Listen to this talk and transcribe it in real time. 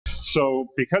So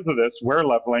because of this, wear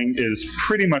leveling is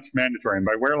pretty much mandatory. And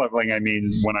by wear leveling, I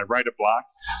mean when I write a block,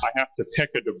 I have to pick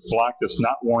a block that's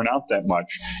not worn out that much.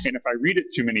 And if I read it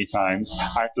too many times,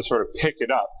 I have to sort of pick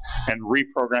it up and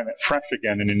reprogram it fresh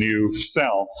again in a new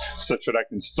cell such that I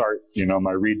can start, you know,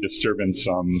 my read disturbance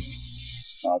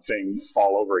thing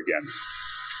all over again.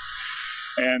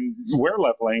 And wear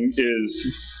leveling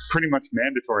is pretty much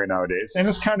mandatory nowadays, and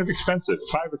it's kind of expensive.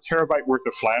 If I have a terabyte worth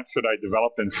of flash that I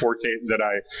developed in 4K, that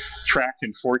I track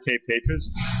in 4K pages,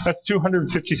 that's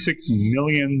 256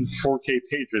 million 4K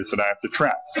pages that I have to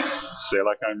track. Say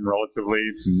like I'm relatively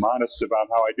modest about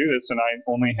how I do this, and I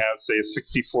only have, say, a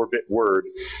 64-bit word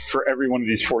for every one of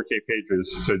these 4K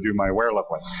pages to do my wear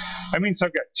leveling. That means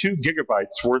I've got 2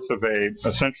 gigabytes worth of a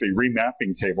essentially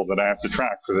remapping table that I have to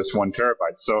track for this 1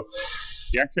 terabyte. So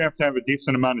you actually have to have a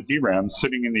decent amount of DRAM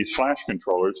sitting in these flash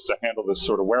controllers to handle this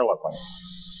sort of wear leveling.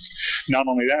 Not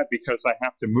only that, because I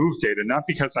have to move data, not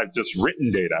because I've just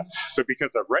written data, but because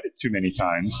I've read it too many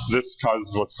times, this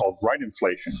causes what's called write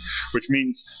inflation, which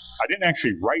means I didn't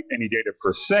actually write any data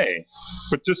per se,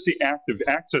 but just the act of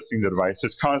accessing the device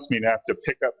has caused me to have to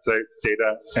pick up the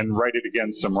data and write it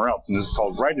again somewhere else. And this is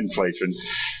called write inflation.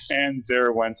 And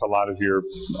there went a lot of your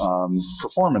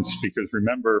performance, because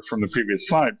remember from the previous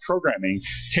slide, programming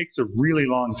takes a really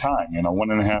long time, you know,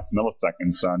 1.5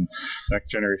 milliseconds on next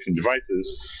generation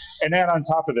devices. And add on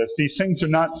top of this, these things are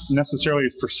not necessarily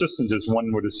as persistent as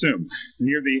one would assume.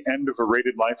 Near the end of a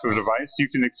rated life of a device, you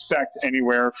can expect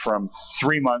anywhere from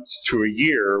 3 months to a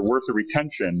year worth of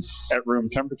retention at room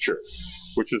temperature,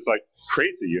 which is like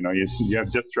crazy. You know, you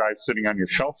have disk drives sitting on your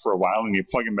shelf for a while, and you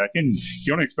plug them back in.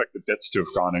 You don't expect the bits to have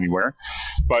gone anywhere.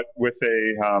 But with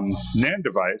a NAND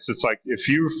device, it's like if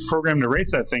you've programmed to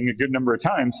erase that thing a good number of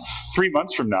times, 3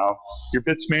 months from now, your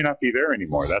bits may not be there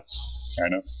anymore. That's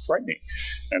kind of frightening,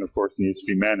 and of course needs to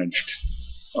be managed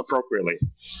appropriately.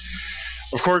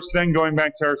 Of course, then going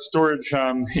back to our storage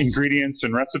ingredients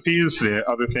and recipes, the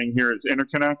other thing here is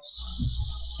interconnects.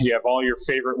 You have all your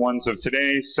favorite ones of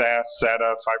today: SAS,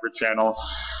 SATA, Fiber Channel.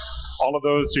 All of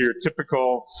those are your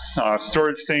typical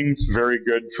storage things, very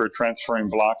good for transferring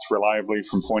blocks reliably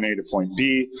from point A to point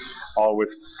B, all with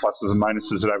pluses and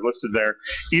minuses that I've listed there.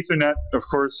 Ethernet, of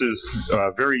course, is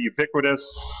very ubiquitous.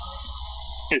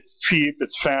 It's cheap,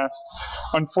 it's fast.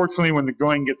 Unfortunately, when the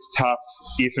going gets tough,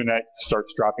 Ethernet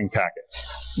starts dropping packets.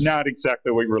 Not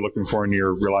exactly what you were looking for in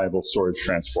your reliable storage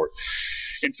transport.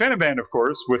 InfiniBand, of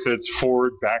course, with its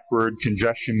forward, backward,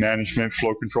 congestion management,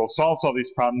 flow control, solves all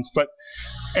these problems.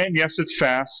 And yes, it's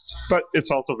fast, but it's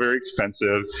also very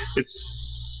expensive. It's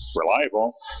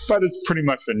reliable, but it's pretty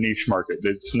much a niche market.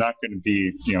 It's not going to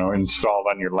be, you know, installed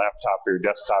on your laptop or your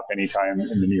desktop anytime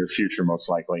in the near future, most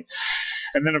likely.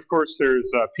 And then, of course, there's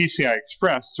PCI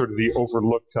Express, sort of the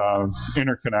overlooked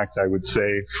interconnect, I would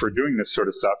say, for doing this sort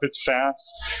of stuff. It's fast,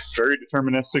 very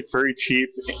deterministic, very cheap,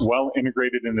 well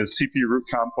integrated in the CPU root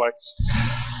complex.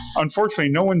 Unfortunately,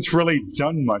 no one's really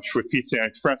done much with PCI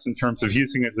Express in terms of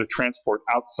using it as a transport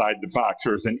outside the box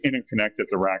or as an interconnect at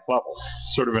the rack level.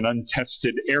 Sort of an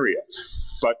untested area.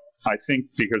 But I think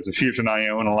because of Fusion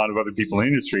IO and a lot of other people in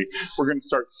the industry, we're going to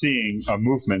start seeing a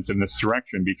movement in this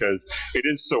direction because it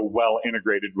is so well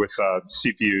integrated with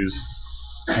CPUs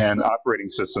and operating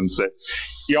systems that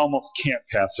you almost can't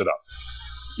pass it up.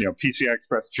 You know, PCI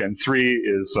Express Gen 3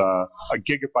 is a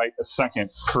gigabyte a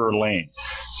second per lane.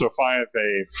 So if I have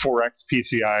a 4x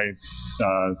PCI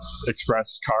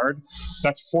Express card,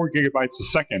 that's 4 gigabytes a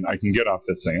second I can get off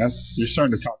this thing. You're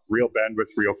starting to talk real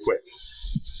bandwidth real quick.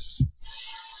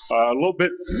 A little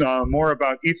bit more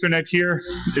about Ethernet here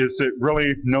is that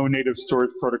really no native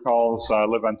storage protocols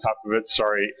live on top of it.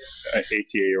 Sorry,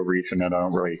 ATA over Ethernet, I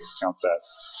don't really count that.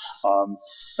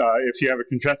 If you have a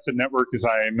congested network, as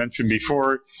I mentioned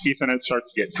before, Ethernet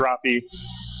starts to get droppy,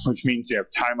 which means you have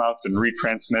timeouts and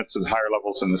retransmits at higher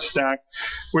levels in the stack,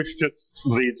 which just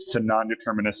leads to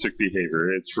non-deterministic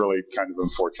behavior. It's really kind of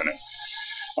unfortunate.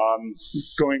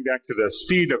 Going back to the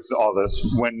speed of all this,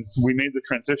 when we made the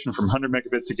transition from 100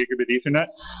 megabit to gigabit Ethernet,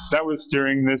 that was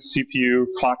during this CPU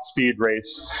clock speed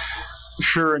race.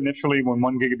 Sure, initially when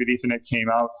 1 gigabit Ethernet came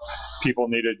out, people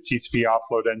needed TCP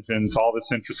offload engines, all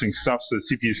this interesting stuff so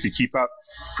the CPUs could keep up.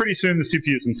 Pretty soon the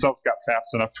CPUs themselves got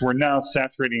fast enough to where now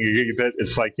saturating a gigabit,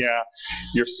 it's like, yeah,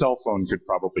 your cell phone could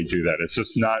probably do that. It's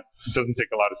just not, it doesn't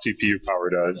take a lot of CPU power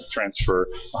to transfer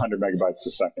 100 megabytes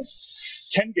a second.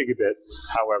 10 gigabit,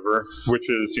 however, which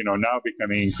is now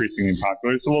becoming increasingly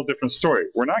popular, is a little different story.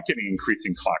 We're not getting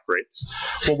increasing clock rates.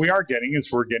 What we are getting is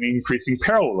we're getting increasing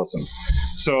parallelism.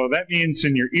 So that means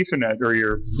in your Ethernet or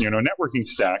your networking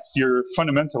stack, you're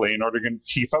fundamentally, in order to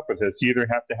keep up with this, you either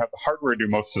have to have the hardware do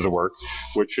most of the work,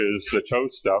 which is the tow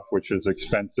stuff, which is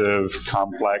expensive,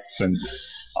 complex, and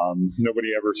nobody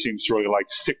ever seems to really like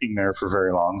sticking there for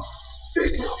very long.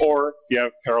 Or you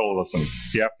have parallelism.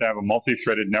 You have to have a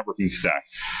multi-threaded networking stack.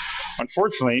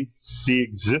 Unfortunately, the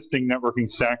existing networking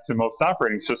stacks in most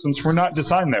operating systems were not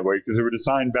designed that way, because they were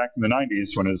designed back in the 90s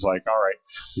when it was like, all right,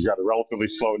 we've got a relatively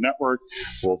slow network,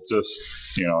 we'll just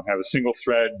have a single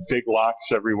thread, big locks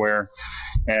everywhere,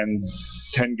 and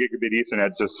 10 gigabit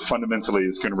Ethernet just fundamentally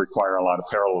is going to require a lot of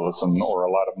parallelism or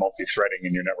a lot of multi-threading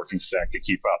in your networking stack to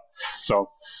keep up. So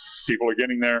people are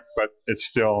getting there, but it's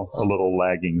still a little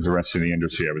lagging the rest of the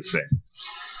industry, I would say.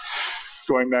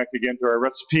 Going back again to our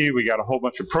recipe, we got a whole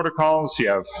bunch of protocols. You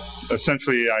have,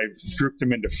 essentially, I've grouped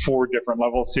them into 4 different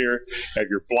levels here. You have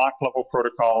your block level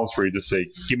protocols, where you just say,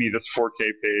 give me this 4K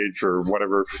page, or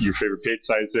whatever your favorite page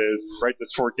size is, write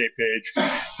this 4K page.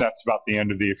 That's about the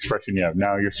end of the expression you have.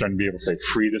 Now you're starting to be able to say,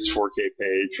 free this 4K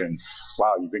page, and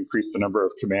wow, you've increased the number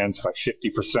of commands by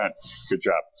 50%. Good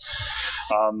job.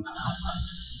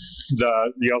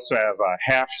 You also have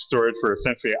hash storage, where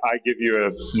essentially I give you a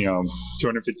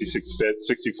 256-bit,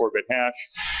 64-bit hash.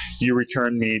 You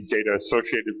return me data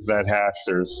associated with that hash.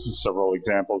 There's several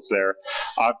examples there.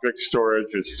 Object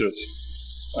storage is just,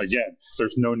 again,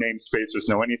 there's no namespace, there's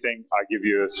no anything. I give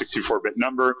you a 64-bit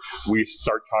number. We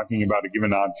start talking about a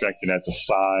given object. It has a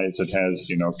size. It has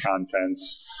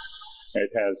contents. It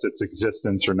has its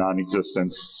existence or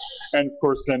non-existence. And of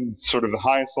course, then sort of the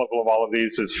highest level of all of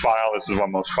these is file. This is what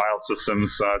most file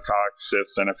systems talk,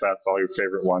 CIFS, ZFS, all your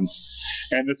favorite ones.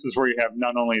 And this is where you have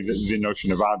not only the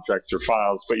notion of objects or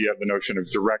files, but you have the notion of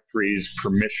directories,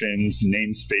 permissions,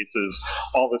 namespaces,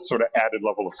 all this sort of added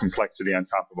level of complexity on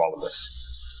top of all of this.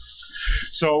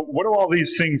 So what do all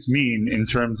these things mean in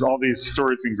terms, all these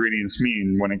storage ingredients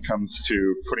mean when it comes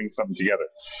to putting something together?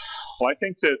 Well, I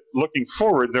think that looking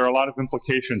forward, there are a lot of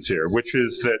implications here, which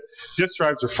is that disk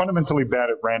drives are fundamentally bad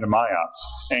at random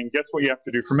IOPS. And guess what you have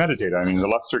to do for metadata? I mean, the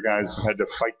Lustre guys have had to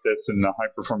fight this in the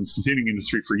high-performance computing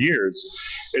industry for years.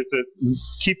 Is that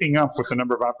keeping up with the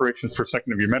number of operations per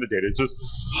second of your metadata is just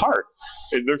hard.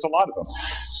 There's a lot of them.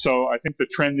 So I think the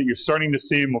trend that you're starting to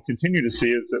see and will continue to see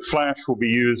is that Flash will be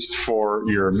used for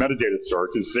your metadata store,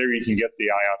 because there you can get the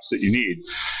IOPS that you need.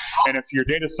 And if your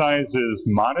data size is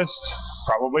modest,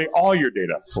 probably all your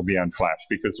data will be on Flash,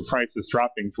 because the price is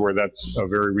dropping to where that's a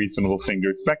very reasonable thing to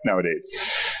expect nowadays.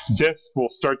 Disk will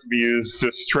start to be used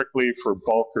just strictly for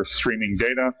bulk or streaming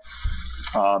data.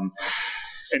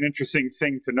 An interesting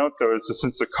thing to note, though, is that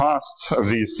since the cost of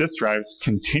these disk drives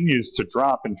continues to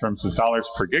drop in terms of dollars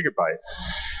per gigabyte,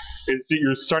 is that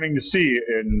you're starting to see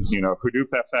in Hadoop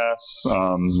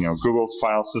FS, Google's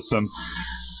file system,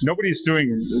 nobody's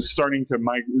starting to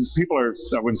migrate. People are,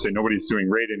 I wouldn't say nobody's doing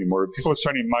RAID anymore. People are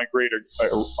starting to migrate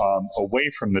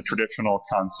away from the traditional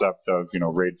concept of,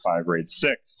 RAID 5, RAID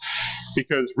 6,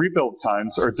 because rebuild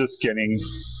times are just getting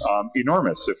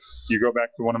enormous. If you go back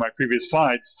to one of my previous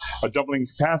slides, a doubling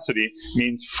capacity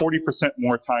means 40%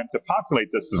 more time to populate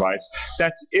this device.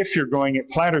 That's if you're going at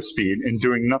platter speed and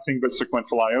doing nothing but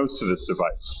sequential IOs to this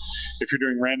device. If you're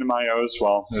doing random IOs,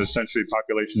 well, essentially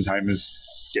population time is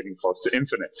getting close to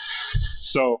infinite.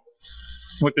 So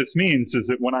what this means is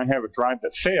that when I have a drive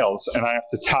that fails and I have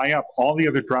to tie up all the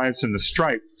other drives in the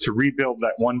stripe to rebuild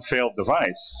that one failed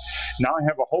device, now I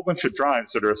have a whole bunch of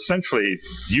drives that are essentially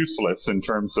useless in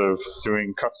terms of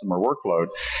doing customer workload,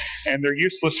 and they're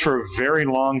useless for a very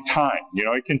long time.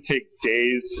 It can take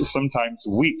days, sometimes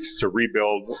weeks, to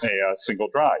rebuild a single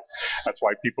drive. That's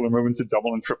why people are moving to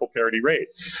double and triple parity RAID.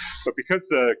 But because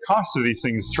the cost of these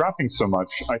things is dropping so much,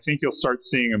 I think you'll start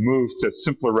seeing a move to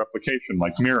simpler replication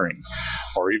like mirroring,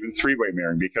 or even three-way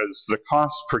mirroring, because the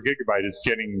cost per gigabyte is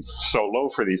getting so low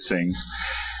for these things,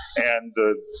 and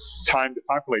the time to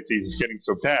populate these is getting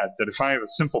so bad that if I have a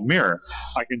simple mirror,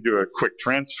 I can do a quick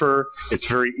transfer. It's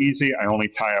very easy. I only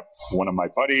tie up one of my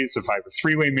buddies. If I have a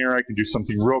three-way mirror, I can do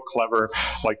something real clever,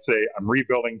 like say I'm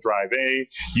rebuilding drive A,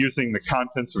 using the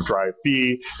contents of drive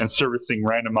B, and servicing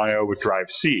random I/O with drive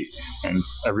C, and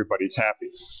everybody's happy.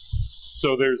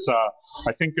 So there's,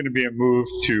 I think, going to be a move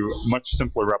to much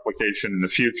simpler replication in the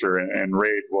future, and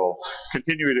RAID will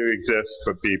continue to exist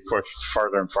but be pushed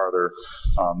farther and farther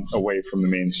away from the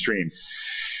mainstream.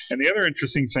 And the other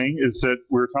interesting thing is that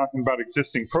we were talking about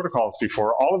existing protocols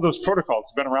before. All of those protocols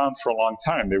have been around for a long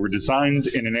time. They were designed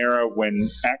in an era when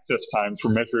access times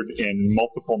were measured in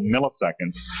multiple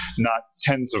milliseconds, not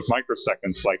tens of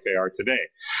microseconds like they are today.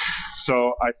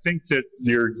 So I think that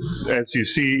as you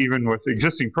see, even with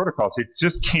existing protocols, it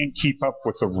just can't keep up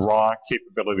with the raw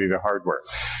capability of the hardware.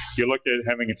 You look at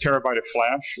having a terabyte of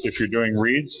flash, if you're doing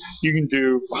reads, you can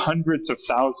do hundreds of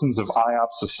thousands of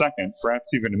IOPS a second, perhaps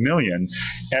even a million,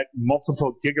 at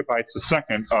multiple gigabytes a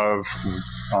second of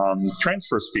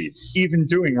transfer speed, even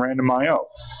doing random I/O.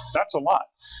 That's a lot.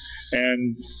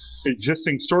 And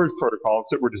existing storage protocols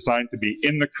that were designed to be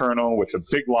in the kernel with a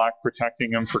big lock protecting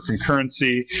them for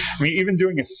concurrency. I mean, even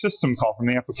doing a system call from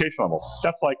the application level,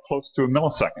 that's like close to a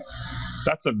millisecond.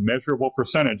 That's a measurable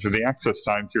percentage of the access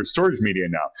time to your storage media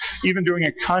now. Even doing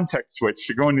a context switch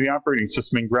to go into the operating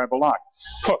system and grab a lock,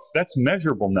 poof, that's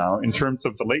measurable now in terms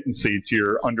of the latency to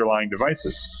your underlying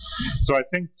devices. So I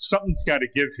think something's got to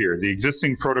give here. The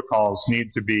existing protocols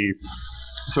need to be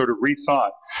sort of rethought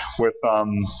with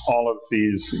all of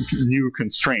these new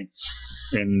constraints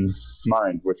in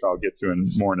mind, which I'll get to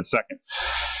more in a second.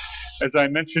 As I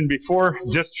mentioned before,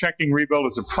 disk checking rebuild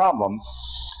is a problem.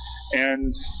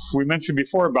 And we mentioned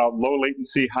before about low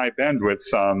latency, high bandwidth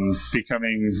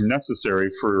becoming necessary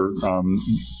for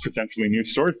potentially new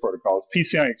storage protocols.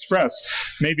 PCI Express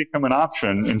may become an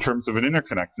option in terms of an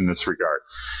interconnect in this regard.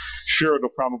 Sure, it'll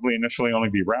probably initially only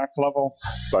be rack level,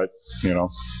 but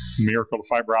miracle of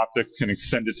fiber optics can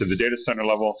extend it to the data center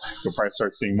level. You'll probably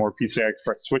start seeing more PCI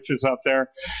Express switches out there.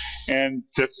 And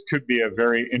this could be a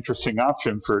very interesting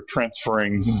option for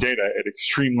transferring data at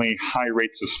extremely high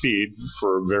rates of speed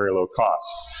for very low cost.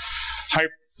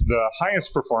 The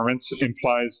highest performance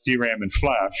implies DRAM and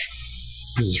flash,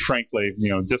 because frankly,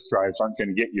 disk drives aren't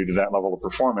going to get you to that level of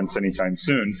performance anytime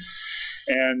soon.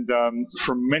 And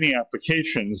for many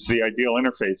applications, the ideal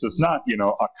interface is not,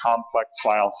 a complex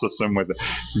file system with a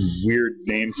weird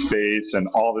namespace and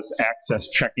all this access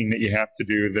checking that you have to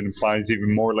do that implies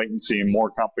even more latency and more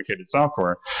complicated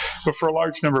software. But for a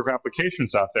large number of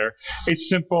applications out there, a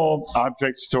simple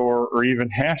object store or even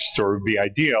hash store would be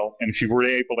ideal. And if you were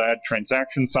able to add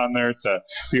transactions on there to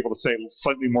be able to say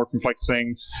slightly more complex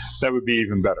things, that would be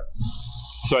even better.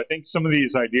 So I think some of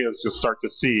these ideas you'll start to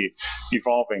see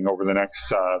evolving over the next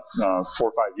 4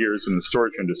 or 5 years in the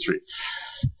storage industry.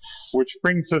 Which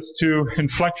brings us to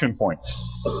inflection points.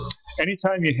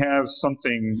 Anytime you have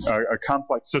something, a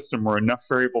complex system where enough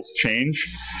variables change,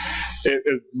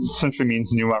 it essentially means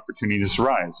new opportunities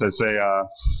arise. As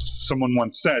someone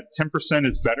once said, 10%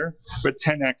 is better, but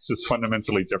 10x is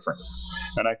fundamentally different.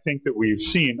 And I think that we've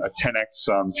seen a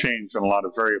 10x change in a lot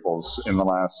of variables in the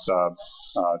last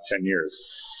 10 years.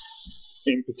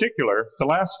 In particular, the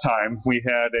last time we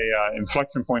had an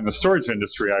inflection point in the storage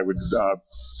industry, I would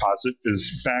posit,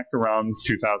 is back around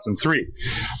 2003.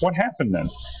 What happened then?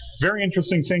 Very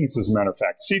interesting things, as a matter of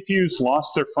fact. CPUs lost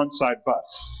their front side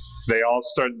bus. They all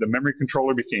started, the memory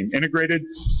controller became integrated.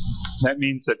 That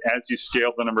means that as you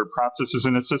scaled the number of processors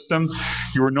in a system,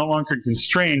 you were no longer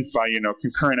constrained by,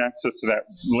 concurrent access to that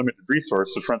limited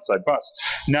resource, the front side bus.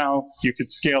 Now you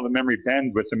could scale the memory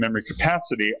bandwidth and memory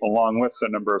capacity along with the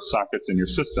number of sockets in your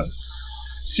system.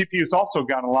 CPUs also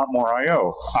got a lot more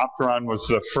I/O. Opteron was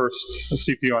the first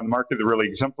CPU on the market that really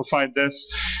exemplified this.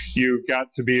 You got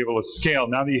to be able to scale.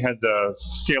 Now that you had the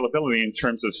scalability in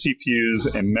terms of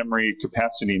CPUs and memory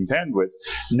capacity and bandwidth,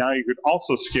 now you could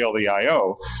also scale the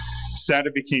I/O.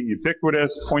 SATA became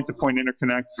ubiquitous, point-to-point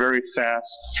interconnect, very fast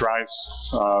drives.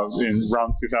 In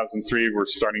around 2003, we're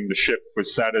starting to ship with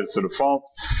SATA as the default.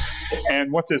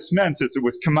 And what this meant is that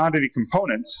with commodity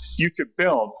components, you could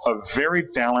build a very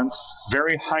balanced,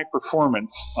 very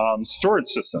high-performance storage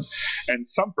system. And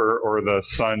Thumper, or the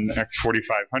Sun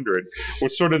X4500,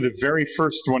 was sort of the very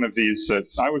first one of these that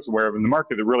I was aware of in the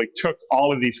market that really took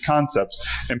all of these concepts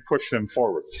and pushed them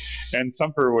forward. And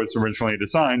Thumper was originally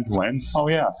designed when? Oh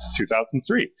yeah,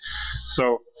 2003.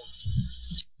 So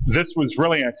this was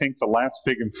really, I think, the last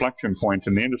big inflection point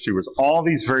in the industry was all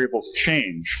these variables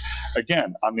change,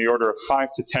 again, on the order of 5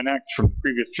 to 10x from the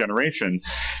previous generation,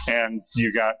 and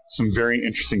you got some very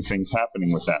interesting things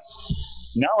happening with that.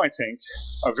 Now I think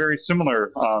a very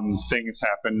similar thing has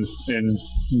happened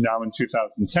now in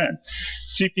 2010.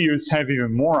 CPUs have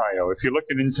even more I/O. If you look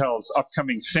at Intel's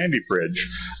upcoming Sandy Bridge,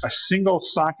 a single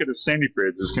socket of Sandy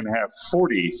Bridge is going to have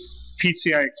 40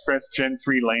 PCI Express Gen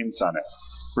 3 lanes on it.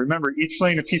 Remember, each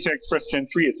lane of PCI Express Gen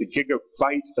 3 is a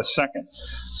gigabyte a second.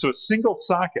 So a single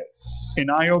socket in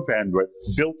I/O bandwidth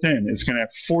built in is going to have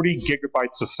 40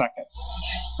 gigabytes a second.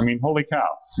 I mean, holy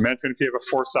cow. Imagine if you have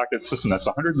a 4-socket system, that's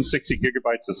 160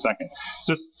 gigabytes a second.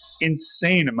 Just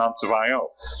insane amounts of I/O.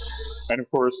 And of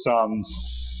course,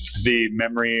 the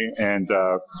memory and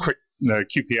quick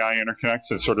QPI interconnects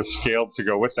have sort of scaled to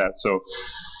go with that. So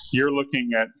you're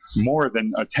looking at more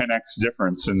than a 10x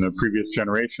difference in the previous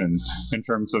generation in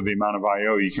terms of the amount of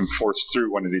I/O you can force through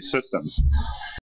one of these systems.